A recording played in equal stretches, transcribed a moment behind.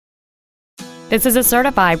This is a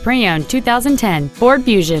certified pre-owned 2010 Ford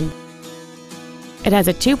Fusion. It has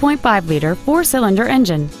a 2.5-liter four-cylinder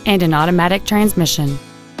engine and an automatic transmission.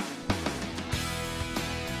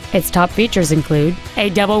 Its top features include a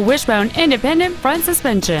double wishbone independent front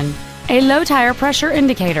suspension, a low tire pressure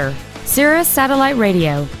indicator, Sirius satellite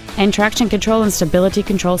radio, and traction control and stability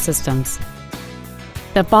control systems.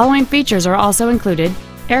 The following features are also included: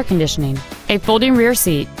 air conditioning, a folding rear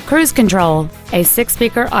seat, cruise control, a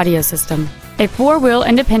 6-speaker audio system, a 4-wheel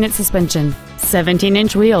independent suspension,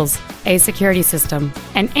 17-inch wheels, a security system,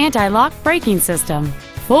 an anti-lock braking system,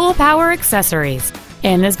 full power accessories,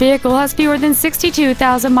 and this vehicle has fewer than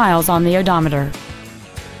 62,000 miles on the odometer.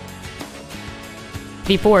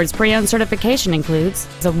 The Ford's pre-owned certification includes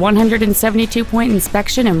a 172-point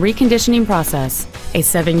inspection and reconditioning process, a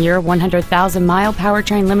 7-year, 100,000-mile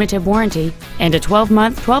powertrain limited warranty, and a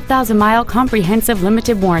 12-month, 12,000-mile comprehensive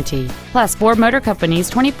limited warranty, plus Ford Motor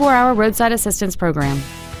Company's 24-hour roadside assistance program.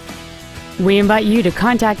 We invite you to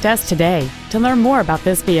contact us today to learn more about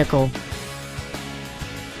this vehicle.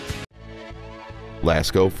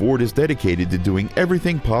 Lasco Ford is dedicated to doing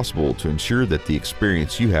everything possible to ensure that the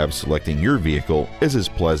experience you have selecting your vehicle is as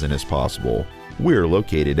pleasant as possible. We're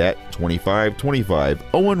located at 2525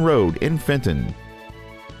 Owen Road in Fenton.